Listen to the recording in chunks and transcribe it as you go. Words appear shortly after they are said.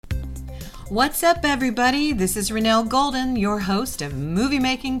What's up, everybody? This is Renelle Golden, your host of Movie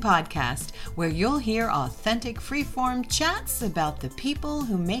Making Podcast, where you'll hear authentic freeform chats about the people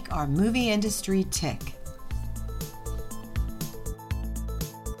who make our movie industry tick.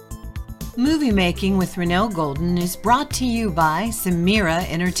 Movie Making with Renelle Golden is brought to you by Samira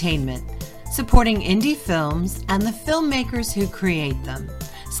Entertainment, supporting indie films and the filmmakers who create them.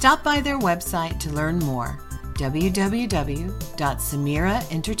 Stop by their website to learn more.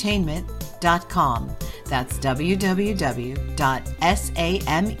 www.samiraentertainment.com. That's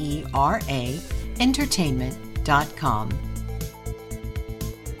www.samiraentertainment.com.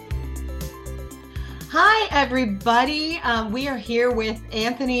 Hi, everybody. We are here with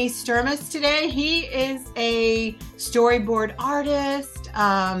Anthony Sturmas today. He is a storyboard artist,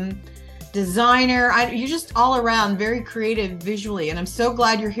 designer. You're just all around very creative visually, and I'm so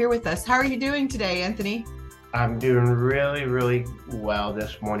glad you're here with us. How are you doing today, Anthony? I'm doing really, really well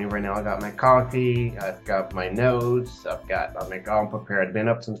this morning. Right now, I got my coffee, I've got my notes, I'm all prepared. I've been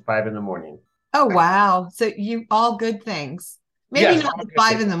up since 5 in the morning. Oh, wow. So you all good things. Maybe Yes, not at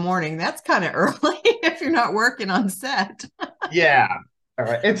 5 in the morning. That's kind of early if you're not working on set. Yeah. All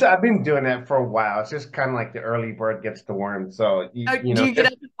right. I've been doing that for a while. It's just kind of like the early bird gets the worm. So Do you get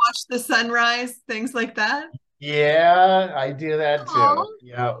up and watch the sunrise, things like that? Yeah, I do that Aw. too.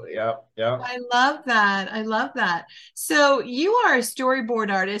 Yeah. I love that. I love that. So you are a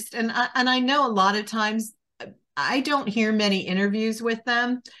storyboard artist, and I know a lot of times I don't hear many interviews with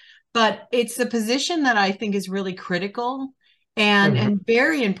them, but it's a position that I think is really critical and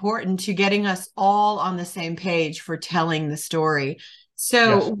very important to getting us all on the same page for telling the story. Yes.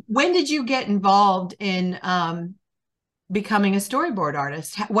 So when did you get involved in becoming a storyboard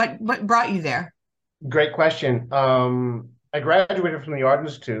artist? What brought you there? Great question. I graduated from the Art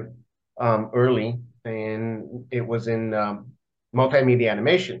Institute early, and it was in multimedia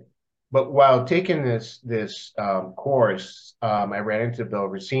animation. But while taking this course, I ran into Bill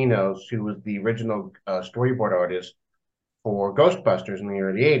Racinos, who was the original storyboard artist for Ghostbusters in the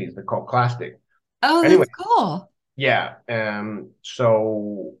early '80s, the cult classic. Oh, Anyway, that's cool. yeah.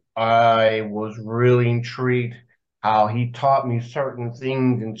 So I was really intrigued how he taught me certain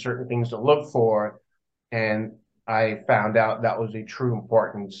things and certain things to look for, and I found out that was a true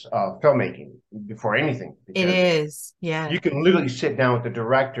importance of filmmaking before anything, It because is. Yeah. you can literally sit down with the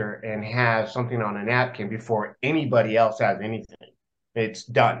director and have something on a napkin before anybody else has anything. It's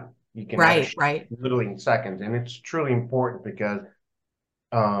done. You can have a Right, shot right. literally in seconds, and it's truly important because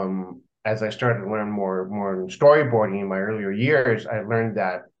as I started to learn more in storyboarding in my earlier years, I learned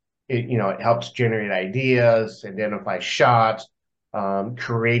that it helps generate ideas, identify shots,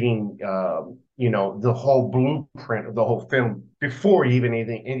 creating the whole blueprint of the whole film before even any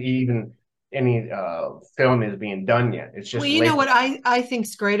film is being done yet. It's Well, just you know late. what I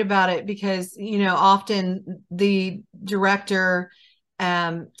think's great about it because, often the director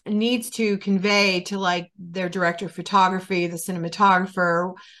needs to convey to like their director of photography, the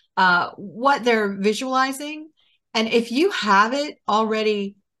cinematographer, what they're visualizing. And if you have it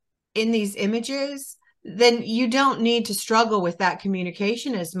already in these images, then you don't need to struggle with that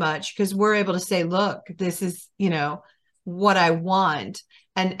communication as much because we're able to say, look, this is, what I want.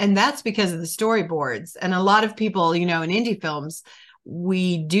 And that's because of the storyboards. And a lot of people, in indie films,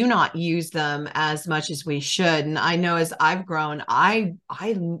 we do not use them as much as we should. And I know as I've grown, I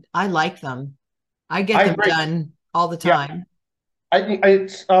like them. I get I them agree. done all the Yeah, time. I think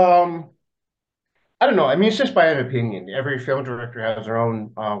it's I don't know. I mean, it's just by an opinion. Every film director has their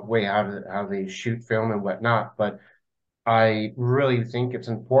own way how they shoot film and whatnot. But I really think it's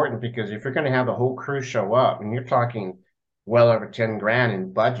important because if you're going to have the whole crew show up, and you're talking well over 10 grand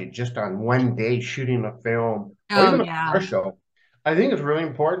in budget just on one day shooting a film or Oh even a yeah. commercial, I think it's really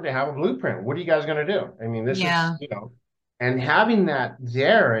important to have a blueprint. What are you guys going to do? I mean, this is, Yeah. and having that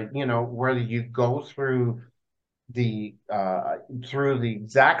there, whether you go the through the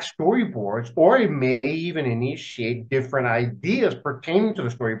exact storyboards, or it may even initiate different ideas pertaining to the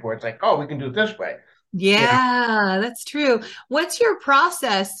storyboards, like, oh, we can do it this way. You know, Yeah, that's true. What's your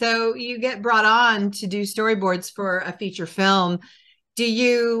process? So you get brought on to do storyboards for a feature film. Do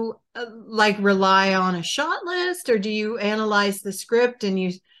you like rely on a shot list or do you analyze the script and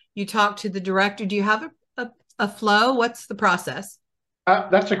you talk to the director? Do you have a flow? What's the process?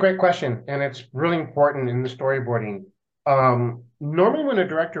 that's a great question, and it's really important in the storyboarding. Normally, when a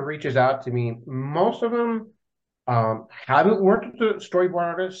director reaches out to me, most of them haven't worked with the storyboard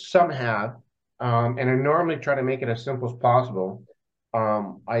artists. Some have, and I normally try to make it as simple as possible.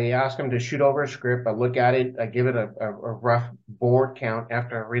 I ask them to shoot over a script. I look at it. I give it a rough board count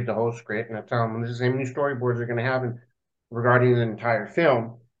after I read the whole script, and I tell them this is how many storyboards they're going to have regarding the entire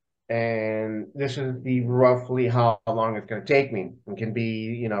film. and this is the roughly how long it's going to take me. It can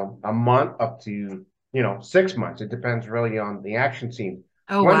be, a month up to, 6 months. It depends really on the action scene.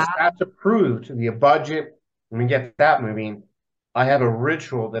 Oh, Once wow. that's approved, the budget, and we get that moving, I have a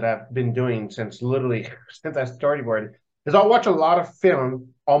ritual that I've been doing since literally since I storyboarded. Is I'll watch a lot of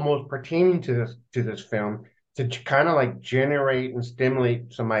film almost pertaining to this film to kind of like generate and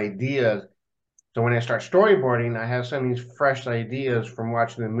stimulate some ideas, so when I start storyboarding, I have some of these fresh ideas from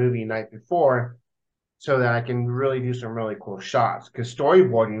watching the movie night before, so that I can really do some really cool shots. Because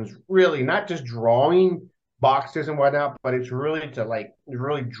storyboarding is really not just drawing boxes and whatnot, but it's really to like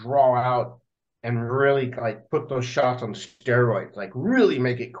really draw out and really like put those shots on steroids, like really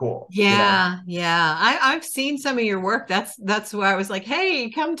make it cool. Yeah, yeah. I've seen some of your work. That's why I was like, hey,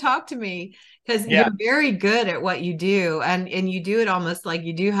 come talk to me. Because Yeah. you're very good at what you do, and you do it almost like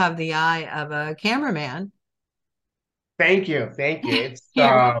you do have the eye of a cameraman. Thank you. Thank you. It's You're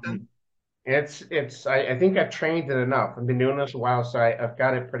welcome. I think I've trained it enough. I've been doing this a while, so I've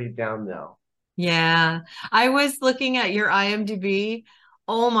got it pretty down now. Yeah. I was looking at your IMDb.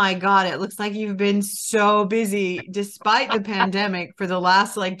 Oh my God, it looks like you've been so busy despite the pandemic for the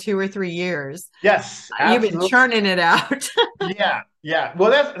last like 2 or 3 years. Yes, You've been absolutely. churning it out. Yeah, yeah. Well,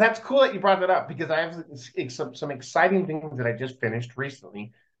 that's cool that you brought that up, because I have some exciting things that I just finished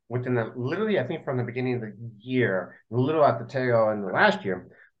recently. Within literally, I think from the beginning of the year, a little at the tail end of last year.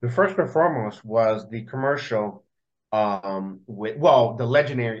 The first and foremost was the commercial, with, well, the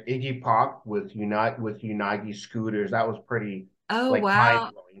legendary Iggy Pop with Unagi scooters. That was pretty Oh, like mind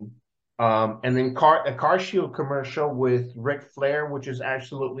wow. blowing. And then a Car Shield commercial with Ric Flair, which is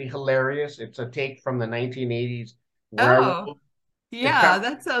absolutely hilarious. It's a take from the 1980s Oh, werewolf. It's kind yeah, of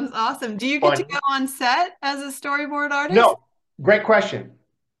that sounds awesome. Do you get to funny. go on set as a storyboard artist? No, great question.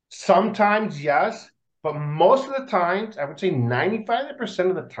 Sometimes yes, but most of the times, I would say 95%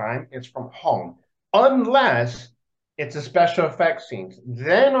 of the time, it's from home, unless it's a special effects scenes.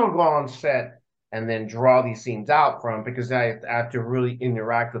 Then I'll go on set and then draw these scenes out from, because I have to really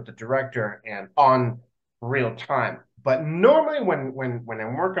interact with the director and on real time. But normally, when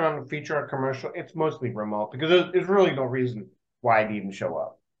I'm working on a feature or commercial, it's mostly remote, because there's really no reason why I'd even show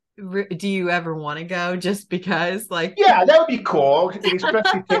up. Do you ever want to go just because, like, Yeah, that would be cool, and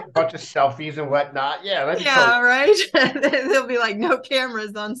especially take a bunch of selfies and whatnot. Yeah, that'd be totally yeah, right? They'll be like, no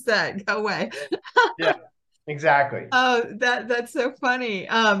cameras on set, go away. yeah, exactly. Oh, that's so funny.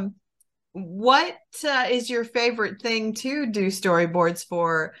 What is your favorite thing to do storyboards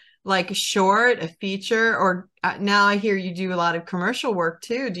for? Like a short, a feature, or now I hear you do a lot of commercial work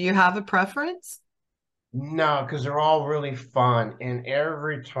too. Do you have a preference? No, because they're all really fun, and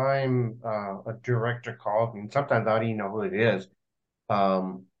every time a director calls me, and sometimes I don't even know who it is.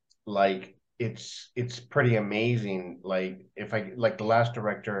 Um, like it's pretty amazing. Like if I like the last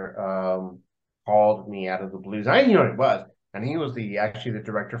director called me out of the blues. I didn't know what it was, and he was the actually the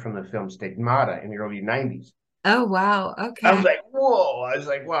director from the film Stigmata in the early '90s. Oh, wow. I Okay. was like, whoa! I was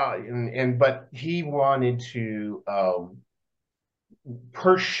like, wow! And but he wanted to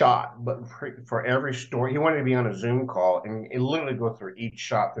per shot, but for every story, he wanted to be on a Zoom call and literally go through each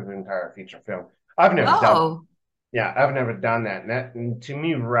shot through the entire feature film. I've never done that. Oh, Yeah, I've never done that. And to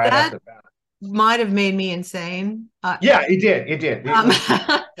me, right off that the bat, might have made me insane. yeah, it did. It did. It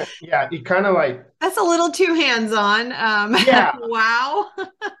was, yeah, it kind of like, That's a little too hands-on. yeah, Wow.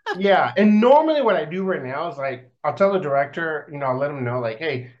 yeah. And normally what I do right now is like, I'll tell the director, I'll let him know, like,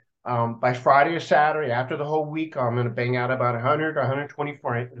 hey, by Friday or Saturday, after the whole week, I'm going to bang out about 100 or 120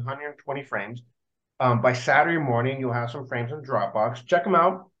 frames. By Saturday morning, you'll have some frames in Dropbox. Check them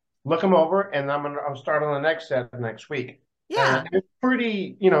out, look them over, and I'm start on the next set next week. Yeah. It's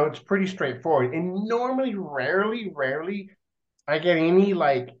pretty, it's pretty straightforward. And normally, rarely, I get any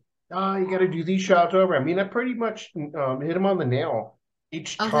like, oh, you got to do these shots over. I mean, I pretty much hit them on the nail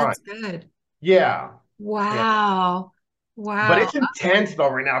each Oh, time. that's good. Yeah, yeah. Wow. But Wow. it's intense though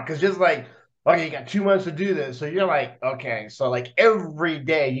right now, because just like, okay, you got 2 months to do this, so you're like, okay, so like every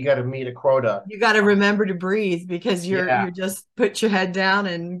day you got to meet a quota. You got to remember to breathe because Yeah, you're just put your head down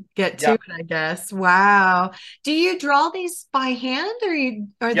and get to yeah, it, I guess. Wow. Do you draw these by hand or you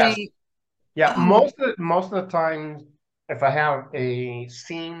are yes. they Yeah, oh, most of the times, if I have a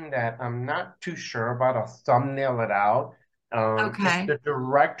scene that I'm not too sure about, I'll thumbnail it out. If okay. the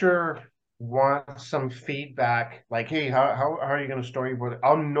director wants some feedback, like, hey, how are you going to storyboard it?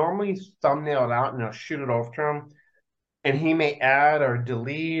 I'll normally thumbnail it out and I'll shoot it over to him, and he may add or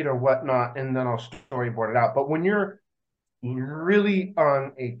delete or whatnot, and then I'll storyboard it out. But when you're really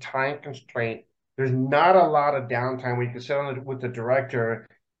on a time constraint, there's not a lot of downtime where you can sit on with the director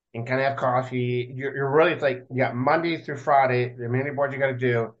and kind of have coffee. You're really, it's like you got Monday through Friday, the many boards you got to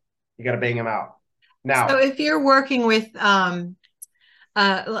do. You got to bang them out. So Now, if you're working with like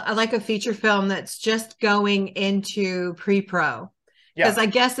a feature film that's just going into pre-pro, because yeah, I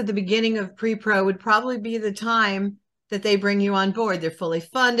guess at the beginning of pre-pro would probably be the time that they bring you on board. They're fully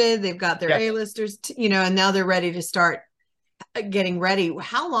funded, they've got their yes. A-listers, and now they're ready to start getting ready.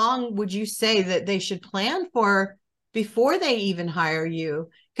 How long would you say that they should plan for before they even hire you?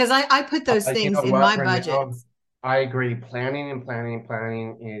 Because I put those You things know in what, my Renell? budgets. I agree. Planning and planning and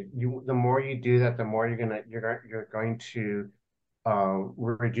planning. The more you do that, the more you're going to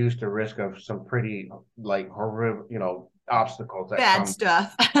reduce the risk of some pretty like horrible, obstacles that Bad come,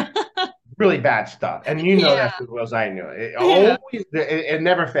 stuff. really bad stuff. And you know Yeah. that as well as I know. Yeah. It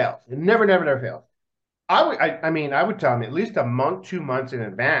never fails. It never fails. I would tell them at least a month, 2 months in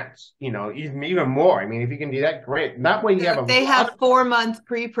advance. Even more. I mean, if you can do that, great. That way, you So have if a they lot have of 4 month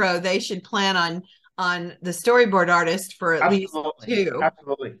pre-pro, they should plan on the storyboard artist for at least absolutely, 2.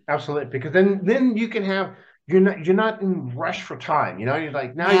 absolutely. Because then you can have you're not in rush for time. You're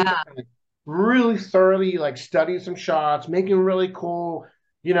like now you Yeah. can really thoroughly like study some shots, making really cool.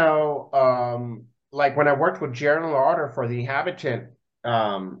 Like when I worked with Gerald Lauder for The Inhabitant.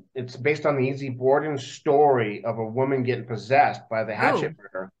 It's based on the Easy Borden story of a woman getting possessed by the Hatchet Oh.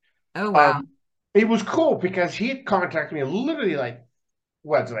 murder. Oh wow. Um, it was cool because he had contacted me literally like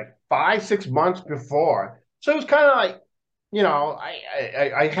what's like 5, 6 months before. So it was kind of like,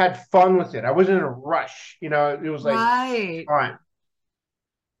 I had fun with it. I wasn't in a rush. It was like Right. fun.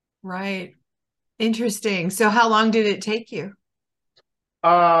 Right. Interesting. So how long did it take you?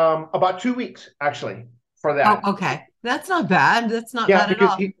 About 2 weeks actually for Oh, that. okay. That's not bad. That's not Yeah, bad at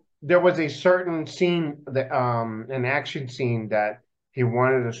because all. there was a certain scene that an action scene that he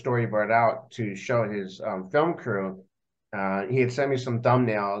wanted a storyboard out to show his film crew. He had sent me some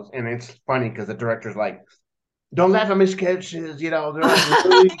thumbnails, and it's funny because the director's like, "Don't laugh at my sketches," they're like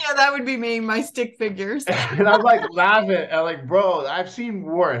really. Yeah, that would be me, my stick figures. And I'm like laughing. I'm like, bro, I've seen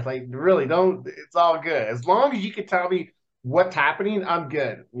worse. Like, really, don't. It's all good as long as you can tell me what's happening. I'm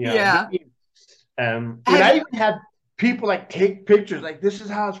good. Yeah. And Have I you even had people like take pictures. Like, this is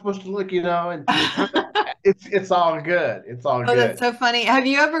how it's supposed to look. And kind of, it's all good. It's all Oh, that's good. so funny. Have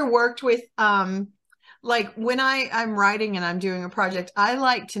you ever worked with like when I'm writing and I'm doing a project, I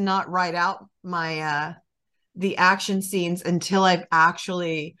like to not write out my the action scenes until I've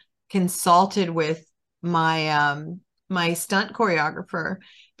actually consulted with my stunt choreographer, Yeah.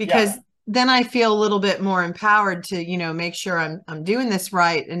 because then I feel a little bit more empowered to, make sure I'm doing this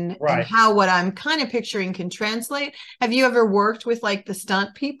right, and Right. how what I'm kind of picturing can translate. Have you ever worked with like the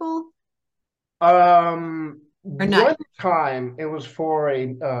stunt people or not? One time it was for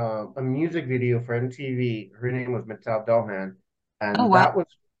a music video for MTV. Her name was Mattel Dohan, Oh and wow.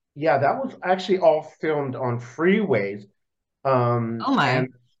 that was actually all filmed on freeways. Oh my. And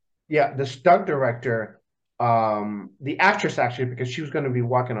yeah, the stunt director, the actress actually, because she was going to be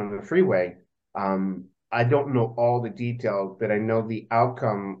walking on the freeway. I don't know all the details, but I know the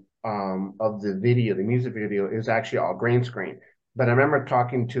outcome of the video, the music video, is actually all green screen. But I remember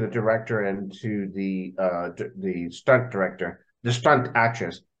talking to the director and to the stunt director, the stunt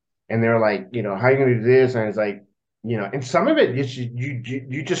actress, and they're like, how are you going to do this? And it's like, and some of it is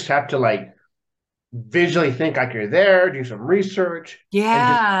you just have to like visually think like you're there, do some research, and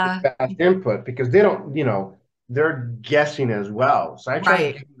just get Yeah. the best input because they don't, they're guessing as well. So I try to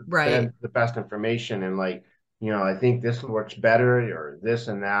Right. give Right. them the best information and like, I think this works better or this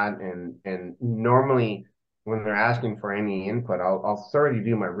and that. And normally when they're asking for any input, I'll thoroughly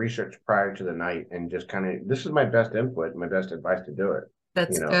do my research prior to the night and just kind of this is my best input, my best advice to do it,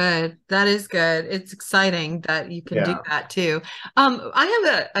 That's you know. good. That is good. It's exciting that you can do Yeah. that too. I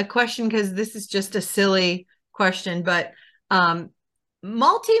have a question, because this is just a silly question, but um,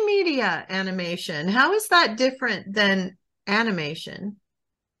 multimedia animation, how is that different than animation?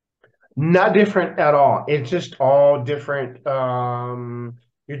 Not different at all. It's just all different.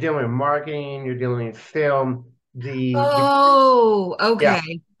 You're dealing with marketing, you're dealing with film. The Oh, Yeah,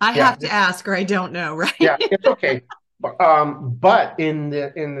 okay. I yeah, have to ask, or I don't know, yeah. right? It's okay. But in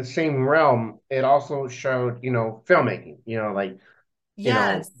the same realm, it also showed, filmmaking. Like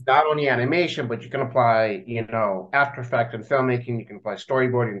Yes. not only animation, but you can apply, After Effects and filmmaking. You can apply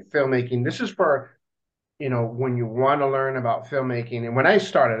storyboarding and filmmaking. This is for when you want to learn about filmmaking. And when I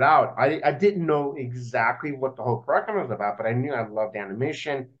started out, I didn't know exactly what the whole curriculum was about, but I knew I loved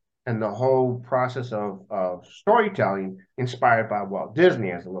animation and the whole process of storytelling inspired by Walt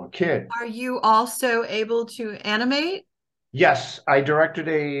Disney as a little kid. Are you also able to animate? Yes, I directed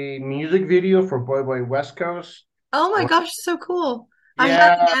a music video for Boy Boy West Coast. Oh my Where, gosh, so cool. I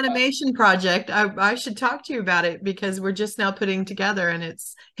have an Yeah. animation project. I should talk to you about it because we're just now putting together and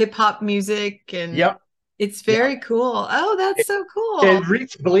it's hip hop music and Yep. it's Yep. very cool. Oh, that's It, so cool. it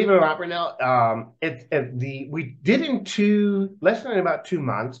reached, believe it or not, Renell, we did in less than about 2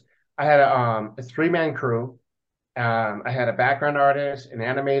 months. I had a three-man crew. I had a background artist, an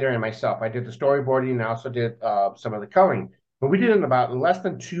animator, and myself. I did the storyboarding and I also did some of the coloring. But we did it in about less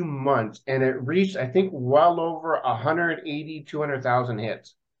than 2 months, and it reached, I think, well over 180, 200,000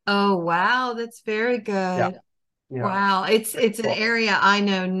 hits. Oh, wow, that's very Yeah, good. yeah. Wow, Pretty it's an cool. area I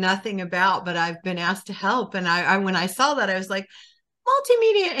know nothing about, but I've been asked to help. And I when I saw that, I was like,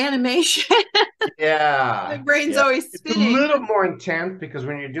 multimedia animation. My Yeah, brain's yeah. always It's a spinning. little more intense because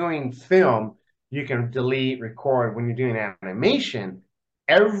when you're doing film, you can delete, record. When you're doing animation,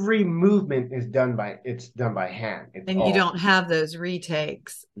 every movement is done by hand. It's And you all don't have those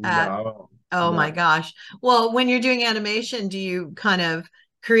retakes at, no, oh my no. gosh. Well, when you're doing animation, do you kind of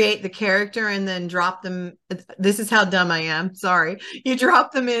create the character and then drop them? This is how dumb I am. Sorry. You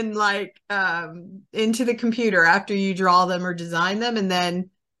drop them in like into the computer after you draw them or design them, and then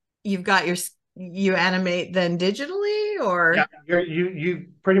you've got you animate then digitally Yeah, or you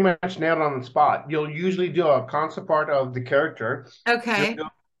pretty much nailed it on the spot. You'll usually do a concept art of the character. You'll okay. do,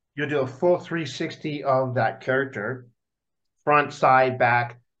 you'll do a full 360 of that character, front, side,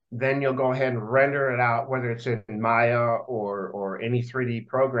 back. Then you'll go ahead and render it out, whether it's in Maya or any 3D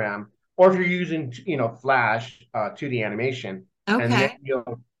program, or if you're using Flash 2D animation, and then Okay.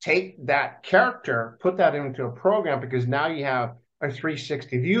 you'll take that character, put that into a program because now you have a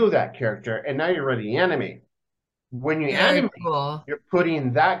 360 view of that character, and now you're ready to animate. When you Very animate, cool. you're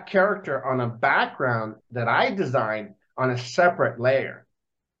putting that character on a background that I designed on a separate layer.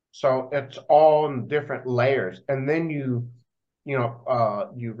 So it's all in different layers. And then you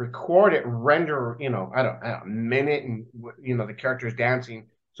record it, render, I don't, a minute and, the character's dancing.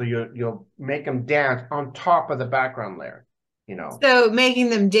 So you'll make them dance on top of the background layer, you know. So making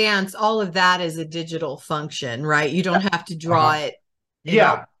them dance, all of that is a digital function, right? You don't Yeah. have to draw Uh-huh. it in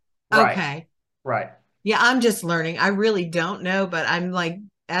all. Yeah. Right. Okay. Right. Yeah, I'm just learning. I really don't know, but I'm like,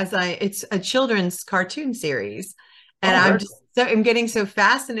 it's a children's cartoon series. And Oh, I'm very just cool. so I'm getting so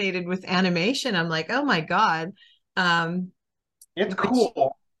fascinated with animation. I'm like, oh my God. Um, It's which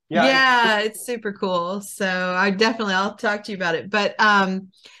cool. Yeah, it's yeah, cool. it's super cool. So I'll talk to you about it. But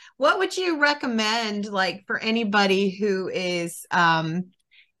what would you recommend like for anybody who is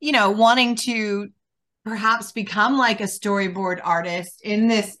wanting to perhaps become like a storyboard artist in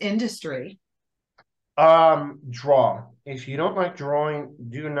this industry? Draw. If you don't like drawing,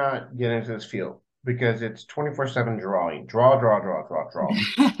 do not get into this field because it's 24/7 drawing. Draw, draw, draw, draw, draw.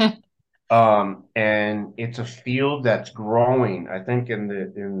 And it's a field that's growing. I think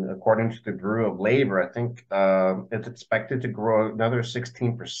in according to the Bureau of Labor, I think it's expected to grow another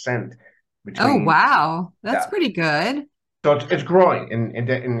 16% Oh, between wow. That's yeah. pretty good. So it's growing,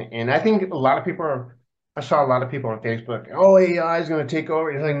 and I think a lot of people are. I saw a lot of people on Facebook. Oh, AI is going to take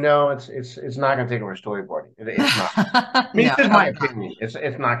over. It's like no, it's not going to take over storyboarding. It's not. I mean, No, this is my why not? opinion. It's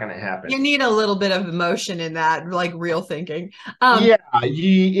not going to You happen. need a little bit of emotion in that, like real thinking. Yeah,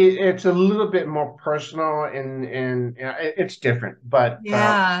 it's a little bit more personal and it's different. But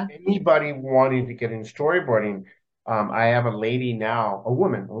Yeah. anybody wanting to get in storyboarding, I have a lady now, a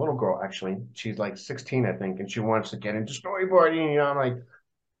woman, a little girl actually. She's like 16, I think, and she wants to get into storyboarding. I'm like,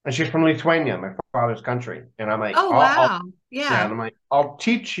 and she's from Lithuania, my father's country, and I'm like, Oh, I'll wow. yeah, Yeah, and I'm like, I'll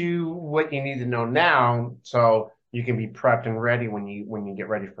teach you what you need to know now, so you can be prepped and ready when you get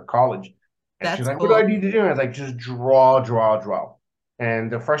ready for college. And she's that's like, what do I cool. need to do? And I was like, just draw, draw, draw.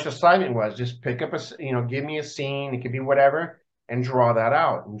 And the first assignment was just pick up give me a scene. It could be whatever, and draw that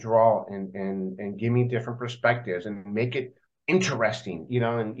out, and draw and give me different perspectives and make it interesting.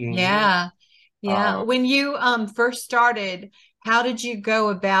 And you use Yeah. Yeah. um, When you first started, how did you go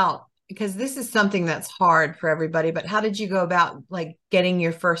about, because this is something that's hard for everybody, but how did you go about like getting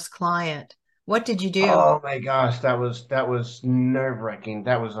your first client? What did you do? oh my gosh, that was nerve-wracking.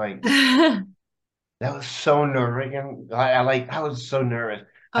 That was so nerve-wracking. I was so nervous.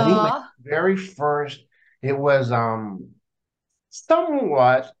 I think my Oh, very first it was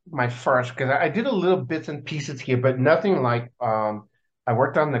somewhat my first because I did a little bits and pieces here, but nothing like I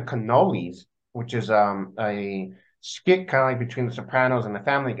worked on the cannolis, which is a skit kind of like between the Sopranos and the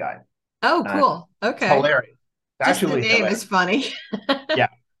Family Guy. oh, Uh, cool. it's Okay. hilarious. It's Just the actually name hilarious. is funny. Yeah.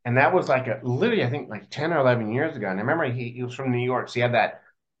 And that was like literally, I think like 10 or 11 years ago. And I remember he was from New York. So he had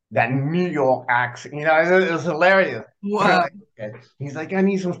that New York accent. It was hilarious. Whoa. Like, okay. He's like, I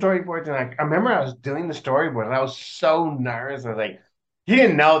need some storyboards. And I remember I was doing the storyboard and I was so nervous. I was like, He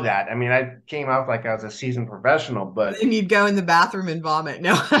didn't know that. I mean, I came out like I was a seasoned professional, And but then you'd go in the bathroom and vomit.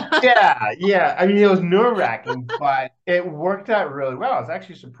 No. yeah, yeah. I mean, it was nerve-wracking, but it worked out really well. I was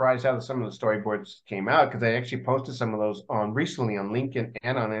actually surprised how some of the storyboards came out because I actually posted some of those on recently on LinkedIn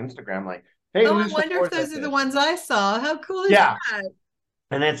and on Instagram. Like, hey, Oh, new I wonder if storyboards those like are the this. ones I saw. How cool is Yeah, that?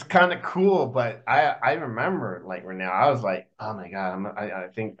 and it's kind of cool. But I remember like right now, I was like, oh my God, I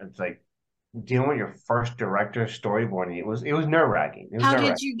think it's like dealing with your first director storyboarding. It was nerve-wracking. It was How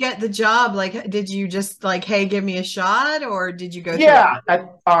did nerve-wracking. you get the job? Like, did you just like, hey, give me a shot, or did you go through it? Yeah,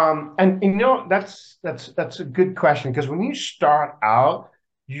 and that's a good question because when you start out,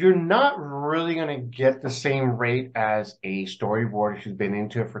 you're not really going to get the same rate as a storyboarder who's been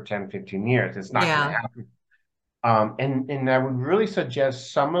into it for 10, 15 years. It's not going to Yeah. happen. And I would really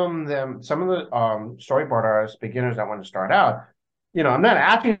suggest some of the storyboard artists, beginners that want to start out, I'm not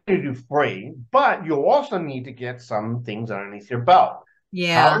asking you to do free, but you'll also need to get some things underneath your belt.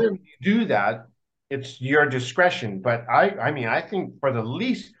 Yeah. However you do that, it's your discretion. But I mean, I think for the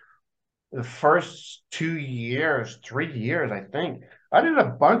least the first 2 years, 3 years, I think I did a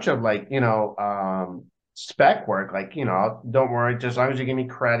bunch of like, spec work, like, don't worry, just as long as you give me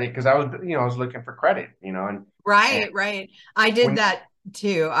credit, because I was looking for credit, and Right, right. I did when, that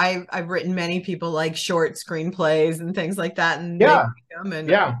too. I've written many people like short screenplays and things like that, and they yeah, make them,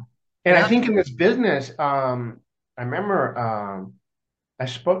 and yeah. And I yeah, think in this business, I remember, I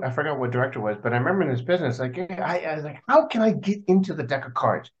forgot what director it was, but I remember in this business, like, I was like, how can I get into the deck of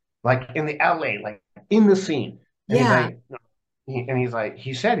cards? Like in the LA, like in the scene. And he's yeah. like, he's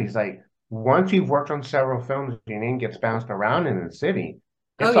like, once you've worked on several films, your name gets bounced around in the city.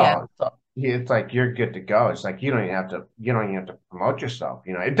 Oh It's yeah, all, it's like you're good to go. It's like you don't even have to promote yourself.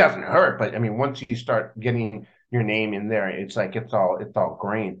 It doesn't hurt, but I mean, once you start getting your name in there, it's like it's all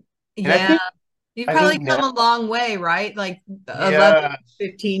green. And yeah. You've I probably think come now, a long way, right? Like 11, yeah,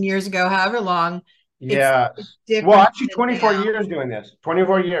 15 years ago, however long. It's yes. Well, different actually, than 24 now. years doing this.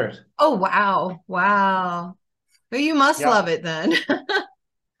 24 years. Oh wow, wow. Well, you must Yeah, love it then.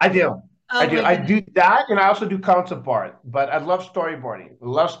 I do. I Oh do. my I do goodness. that, and I also do concept art. But I love storyboarding. I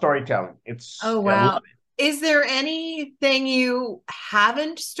love storytelling. Oh I love wow. Is there anything you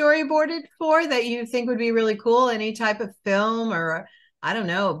haven't storyboarded for that you think would be really cool? Any type of film or I don't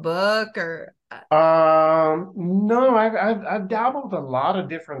know, a book or it. No, I've dabbled a lot of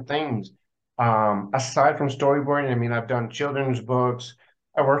different things. Aside from storyboarding, I mean, I've done children's books.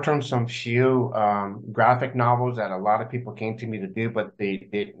 I worked on some few graphic novels that a lot of people came to me to do, but they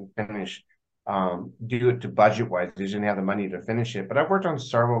didn't finish. Due to budget wise, they didn't have the money to finish it. But I've worked on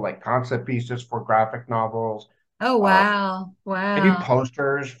several like concept pieces for graphic novels. oh Um, wow. I do Wow.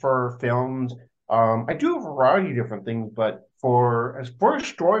 posters for films. I do a variety of different things, but as far as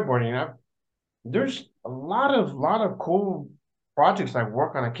storyboarding, there's a lot of cool projects I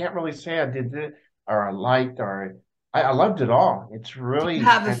work on. I can't really say I did it or I liked or I loved it all. It's Do you really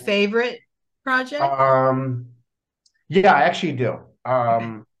have a and favorite project? um yeah, I actually do.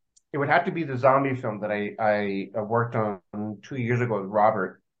 Okay. It would have to be the zombie film that I worked on 2 years ago with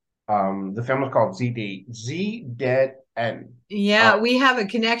Robert. The film was called Z Dead End. Yeah, Um, we have a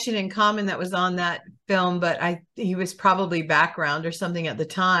connection in common that was on that film, but I he was probably background or something at the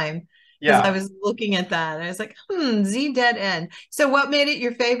time because I yeah, was looking at that and I was like, Z dead end. So what made it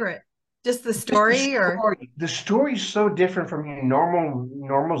your favorite? Just the just the story or story. The story is so different from your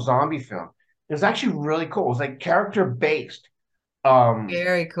normal zombie film. It was actually really cool. It was like character based. Um,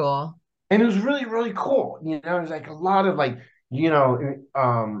 very cool. and it was really, really cool. It was like a lot of like, you know,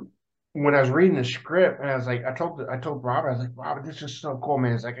 when I was reading the script and I told Robert, I was like, Robert, this is so cool,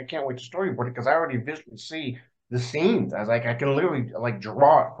 man. It's like I can't wait to storyboard it because I already visually see the scenes. I was like, I can literally like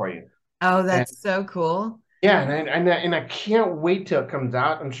draw it for you. Oh, And that's so cool. yeah, and I can't wait till it comes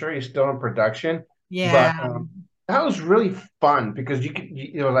out. I'm sure he's still in production, but Yeah. that was really fun because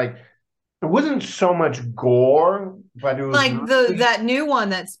like it wasn't so much gore, but it was Like the really that new one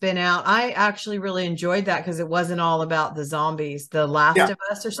that's been out, I actually really enjoyed that because it wasn't all about the zombies, The Last yeah, of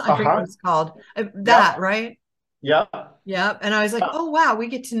Us or something. I forget what uh-huh, it's called. yep, That, right? yep. Yep. And I was like, oh, wow, we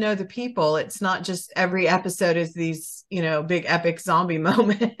get to know the people. It's not just every episode is these, big epic zombie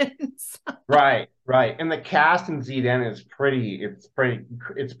moments. Right, right. And the cast in ZDN is it's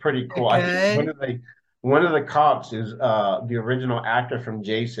pretty They're cool. I think one good. of the one of the cops is the original actor from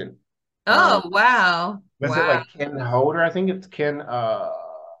Jason. Oh, wow. Was it Wow. like Ken Holder? I think it's Ken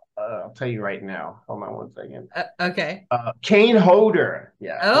I'll tell you right now. Hold on one second. Okay. Kane Holder.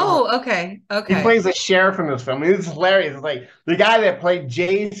 Yeah, Kane Holder. Oh, okay. He Okay. plays the sheriff in this film. It's hilarious. It's like the guy that played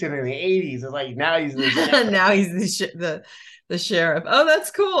Jason in the 80s is like now he's the sheriff. Now he's the sheriff. Oh,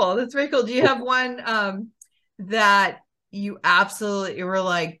 that's cool. That's very cool. Do you have one that you absolutely were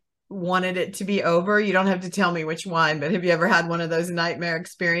like wanted it to be over? You don't have to tell me which one, but have you ever had one of those nightmare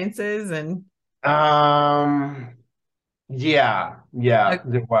experiences? And Um, yeah, yeah, okay.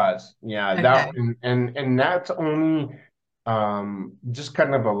 there was. Yeah, that Okay. and that's only just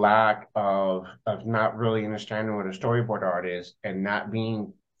kind of a lack of not really understanding what a storyboard art is and not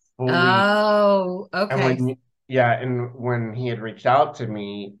being fully. Oh, And okay. when he had reached out to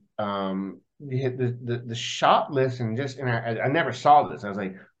me, the shot list and just and I never saw this. I was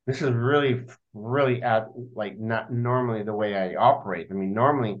like, this is really at like not normally the way I operate. I mean,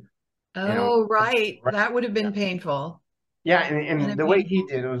 normally, you know, Oh, right. That would have been painful. yeah, Kind and of the way he painful.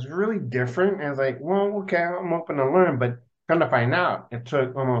 did it was really different. And I was like, well, okay, I'm open to learn, but come to find out, it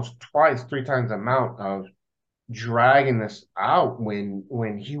took almost twice, three times the amount of dragging this out when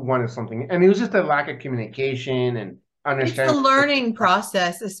he wanted something, and it was just a lack of communication and It's a understanding. learning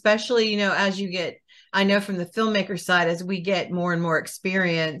process, especially, as you get, I know from the filmmaker side, as we get more and more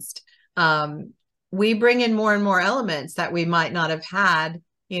experienced, um, we bring in more and more elements that we might not have had,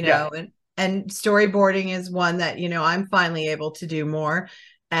 Yeah, and storyboarding is one that, I'm finally able to do more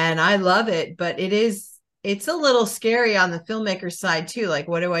and I love it, but it's a little scary on the filmmaker side too. Like,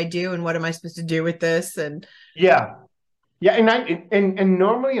 what do I do? And what am I supposed to do with this? And yeah, yeah, and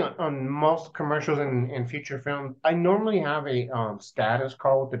normally on most commercials and feature films, I normally have a status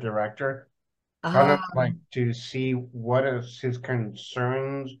call with the director, kind of uh, like to see what is his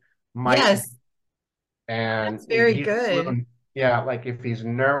concerns might be. yes, And that's if very he's a good. little, yeah, like if he's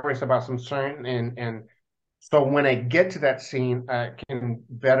nervous about some certain and so when I get to that scene, I can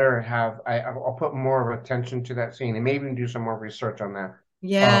better I'll put more of attention to that scene and maybe even do some more research on that.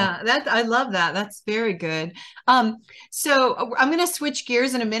 Um, Yeah, that I love that. That's very good. Um, so I'm going to switch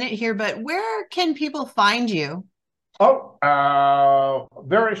gears in a minute here, but where can people find you?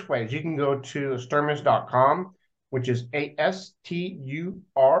 various ways. You can go to sturmas.com, which is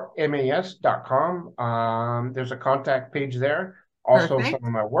ASTURMAS.com. There's a contact page there, also some Perfect. of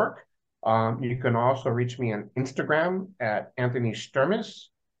my work. You can also reach me on Instagram at Anthony Sturmas.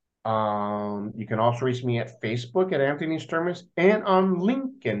 You can also reach me at Facebook at Anthony Sturmas and on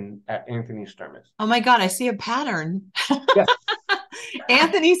LinkedIn at Anthony Sturmas. Oh my God, I see a pattern. Yes,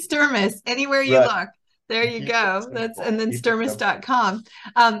 Anthony Sturmas, anywhere you right. look. There you Keep it go. That's simple. and then Keep it simple. sturmas.com.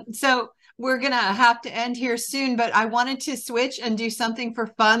 So we're gonna have to end here soon, but I wanted to switch and do something for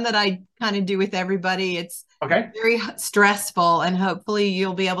fun that I kind of do with everybody. It's Okay. very stressful, and hopefully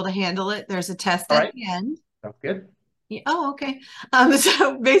you'll be able to handle it. There's a test All at right. the end. Sounds good. Yeah. Oh, okay.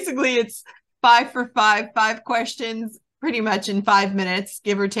 So basically, it's 5 for 5, 5 questions, pretty much in 5 minutes,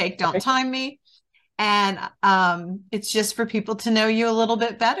 give or take. Don't Okay. time me. And it's just for people to know you a little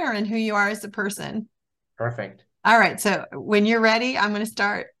bit better and who you are as a person. Perfect. All right. So when you're ready, I'm going to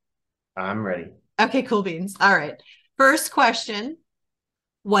start. I'm ready. Okay, cool beans. All right. First question.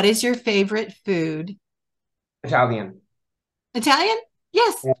 What is your favorite food? Italian. Italian?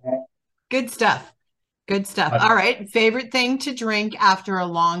 Yes. Mhm. Good stuff. Good stuff. All right. Favorite thing to drink after a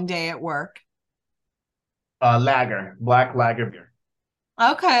long day at work? Lager, black lager beer.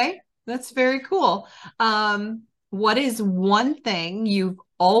 Okay, that's very cool. What is one thing you've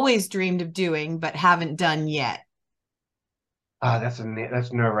always dreamed of doing but haven't done yet? That's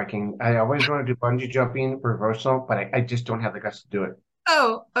nerve-wracking. I always want to do bungee jumping, reversal, but I just don't have the guts to do it.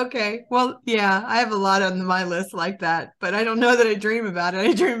 Oh, okay. Well, yeah, I have a lot on my list like that, but I don't know that I dream about it.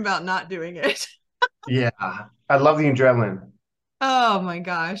 I dream about not doing it. Yeah, I love the adrenaline. Oh my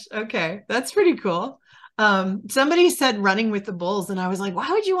gosh. Okay, that's pretty cool. Somebody said running with the bulls, and I was like, why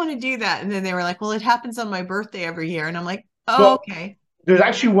would you want to do that? And then they were like, well, it happens on my birthday every year. And I'm like, oh, Well, okay. there's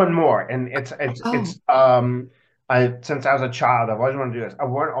actually one more, and Oh, I since I was a child, I've always wanted to do this.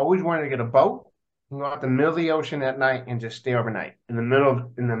 Always wanted to get a boat, go out the middle of the ocean at night, and just stay overnight in the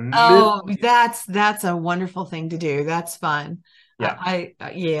middle. oh, that's a wonderful thing to do. That's fun. Yeah.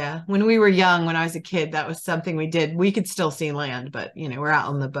 Yeah. When we were young, when I was a kid, that was something we did. We could still see land, but we're out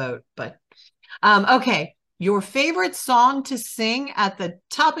on the boat. But okay. Your favorite song to sing at the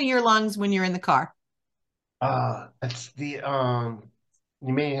top of your lungs when you're in the car? It's the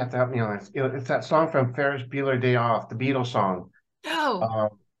you may have to help me on this. It's that song from Ferris Bueller Day Off, the Beatles song. Oh, Um,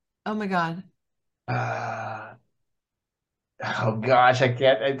 oh my God. uh, oh gosh, I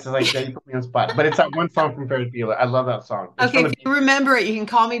can't. It's like that you put me on the spot. But it's that one song from Ferris Bueller. I love that song. It's Okay, from the if you Beatles. remember it, you can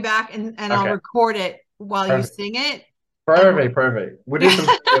call me back and I'll Okay, record it while you perfect, sing it. And perfect. We do some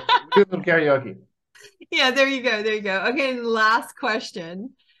karaoke. We do some karaoke. yeah, there you go. There you go. Okay, last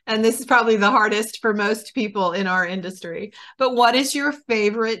question. And this is probably the hardest for most people in our industry. But what is your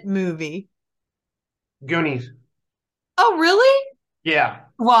favorite movie? Goonies. Oh, really? Yeah.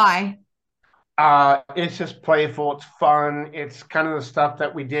 Why? It's just playful. It's fun. It's kind of the stuff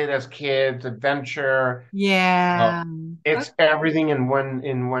that we did as kids, adventure. Uh, Yeah. it's everything in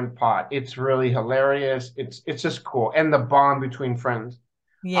one pot. It's really hilarious. It's just cool, and the bond between friends.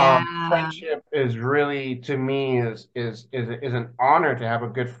 Yeah. Friendship is really, to me, is an honor to have a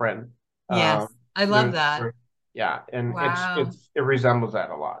good friend. Yes. I love There's, that. yeah, and Wow. it resembles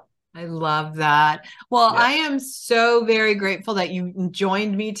that a lot. I love that. Well, Yeah. I am so very grateful that you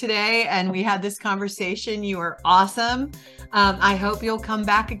joined me today and we had this conversation. You are awesome. I hope you'll come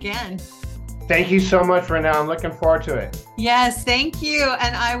back again. Thank you so much, Renee. I'm looking forward to it. Yes, thank you.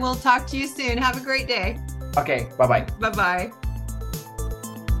 And I will talk to you soon. Have a great day. Okay, bye-bye. Bye bye.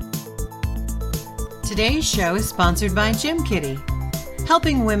 Today's show is sponsored by Gym Kitty,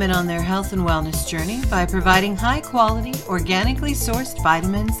 helping women on their health and wellness journey by providing high quality, organically sourced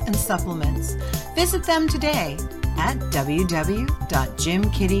vitamins and supplements. Visit them today at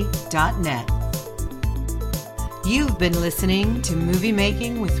www.gymkitty.net. You've been listening to Movie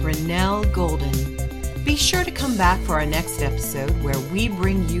Making with Renelle Golden. Be sure to come back for our next episode where we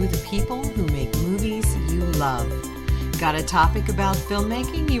bring you the people who make movies you love. Got a topic about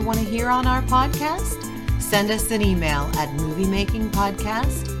filmmaking you want to hear on our podcast? Send us an email at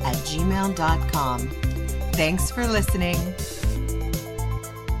moviemakingpodcast@gmail.com. Thanks for listening.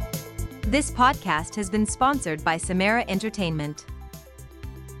 This podcast has been sponsored by Samara Entertainment.